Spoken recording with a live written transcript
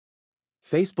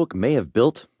Facebook may have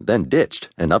built, then ditched,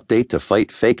 an update to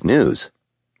fight fake news.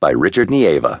 By Richard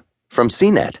Nieva. From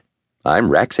CNET. I'm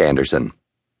Rex Anderson.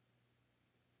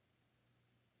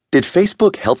 Did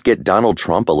Facebook help get Donald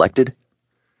Trump elected?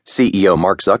 CEO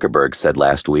Mark Zuckerberg said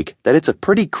last week that it's a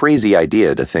pretty crazy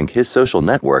idea to think his social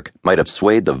network might have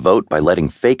swayed the vote by letting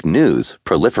fake news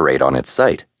proliferate on its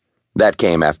site. That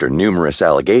came after numerous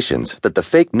allegations that the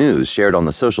fake news shared on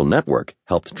the social network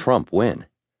helped Trump win.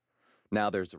 Now there's